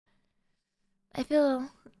I feel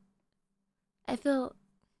I feel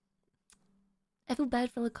I feel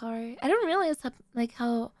bad for Lacari. I don't realize how like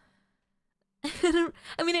how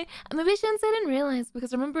I mean maybe I shouldn't say I didn't realize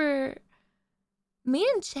because remember me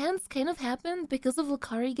and Chance kind of happened because of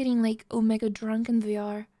Lacari getting like omega drunk in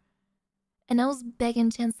VR. And I was begging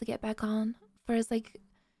Chance to get back on for his like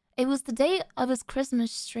it was the day of his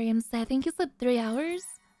Christmas stream, so I think he said 3 hours.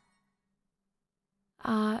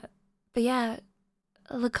 Uh but yeah,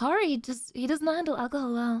 Lacari just he does not handle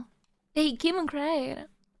alcohol well. He came and cried.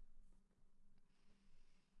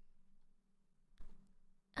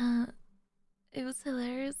 Uh it was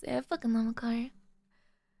hilarious. Yeah, I fucking love Lacari.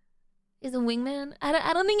 He's a wingman.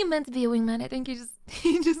 I don't think he meant to be a wingman. I think he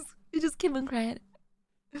just he just came and cried.